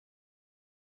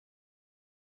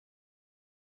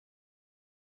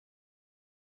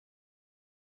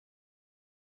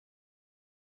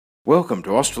Welcome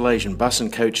to Australasian Bus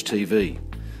and Coach TV,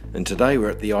 and today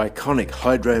we're at the iconic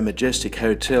Hydro Majestic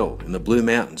Hotel in the Blue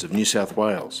Mountains of New South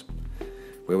Wales,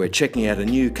 where we're checking out a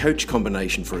new coach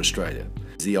combination for Australia.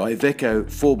 The Iveco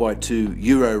 4x2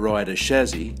 Eurorider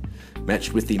chassis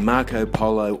matched with the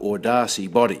Marcopolo Audace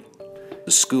body,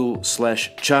 the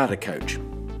school/charter coach.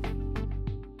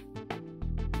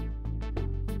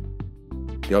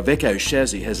 The Iveco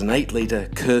chassis has an 8-litre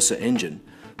Cursor engine,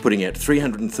 putting out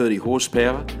 330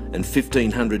 horsepower and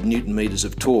 1500 newton metres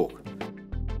of torque.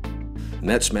 And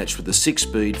that's matched with the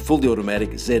 6-speed fully automatic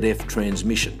ZF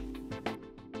transmission.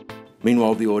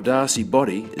 Meanwhile, the Audace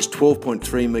body is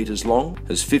 12.3 metres long,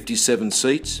 has 57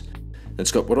 seats, and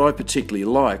it's got what I particularly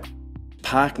like,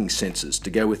 parking sensors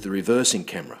to go with the reversing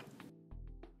camera.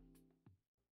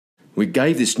 We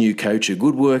gave this new coach a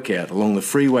good workout along the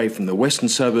freeway from the western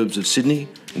suburbs of Sydney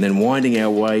and then winding our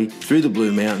way through the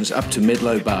Blue Mountains up to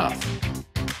Medlow, Bath.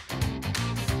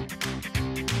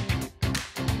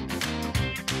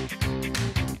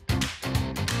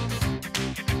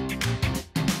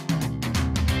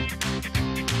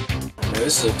 Now,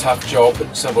 this is a tough job,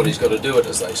 but somebody's got to do it,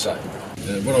 as they say.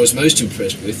 What I was most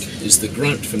impressed with is the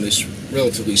grunt from this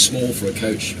relatively small for a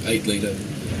coach 8-litre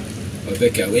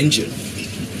Iveco engine.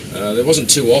 There wasn't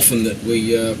too often that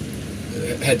we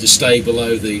had to stay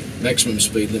below the maximum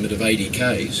speed limit of 80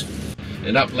 k's,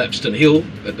 and up Lapston Hill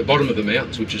at the bottom of the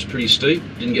mountains, which is pretty steep,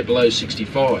 didn't get below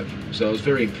 65, so I was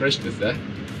very impressed with that.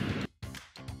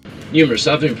 Numerous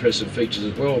other impressive features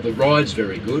as well. The ride's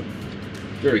very good,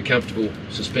 very comfortable.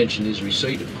 Suspension is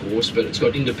receipt, of course, but it's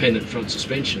got independent front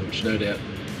suspension, which no doubt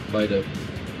played a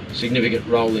significant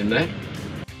role in that.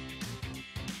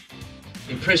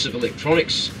 Impressive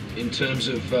electronics in terms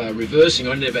of reversing.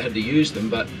 I never had to use them,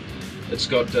 but it's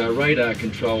got radar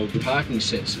controlled parking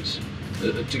sensors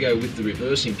to go with the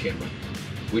reversing camera,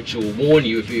 which will warn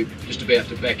you if you're just about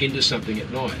to back into something at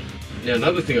night. Now,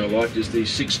 another thing I liked is the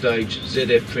 6-stage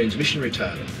ZF transmission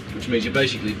retarder, which means you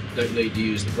basically don't need to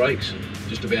use the brakes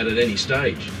just about at any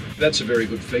stage. That's a very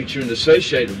good feature, and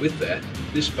associated with that,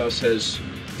 this bus has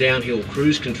downhill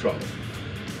cruise control,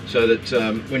 so that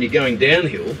when you're going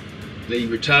downhill, the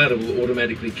retarder will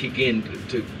automatically kick in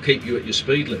to keep you at your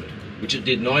speed limit, which it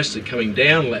did nicely coming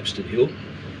down Lapston Hill,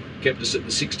 kept us at the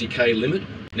 60k limit.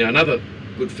 Now, another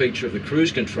good feature of the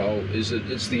cruise control is that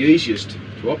it's the easiest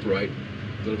to operate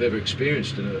that I've ever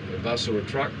experienced in a bus or a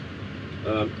truck.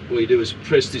 All you do is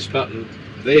press this button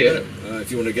there. If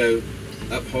you want to go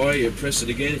up high, you press it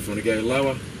again. If you want to go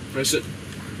lower, press it.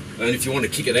 And if you want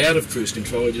to kick it out of cruise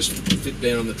control, you just flip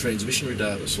down the transmission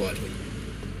retarder slightly.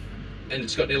 And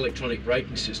it's got an electronic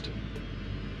braking system.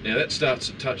 Now, that starts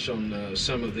to touch on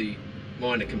some of the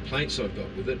minor complaints I've got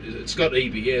with it. It's got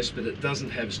EBS, but it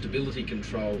doesn't have stability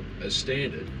control as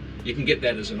standard. You can get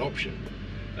that as an option.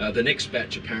 The next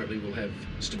batch apparently will have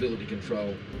stability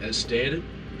control as standard,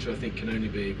 which I think can only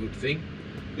be a good thing.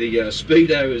 The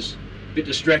speedo is a bit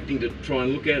distracting to try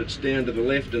and look at. It's down to the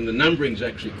left, and the numbering's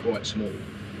actually quite small.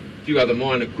 A few other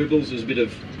minor quibbles. There's a bit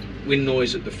of wind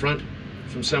noise at the front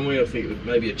from somewhere. I think it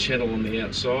may be a channel on the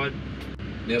outside.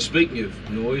 Now, speaking of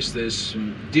noise, there's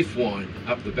some diff whine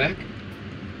up the back,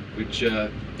 which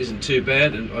isn't too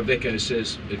bad, and Iveco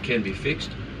says it can be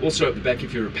fixed. Also at the back,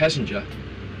 if you're a passenger,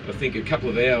 I think a couple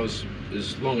of hours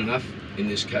is long enough in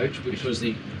this coach, because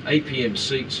the APM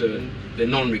seats they're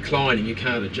non-reclining, you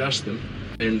can't adjust them,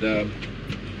 and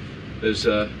there's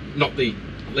not the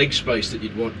leg space that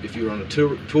you'd want if you were on a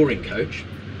touring coach.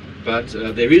 But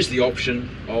there is the option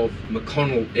of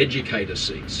McConnell educator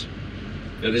seats.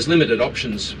 Now, there's limited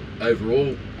options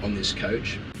overall on this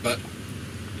coach, but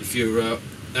if you're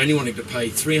only wanting to pay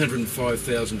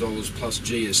 $305,000 plus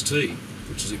GST,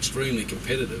 which is extremely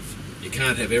competitive, you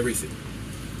can't have everything.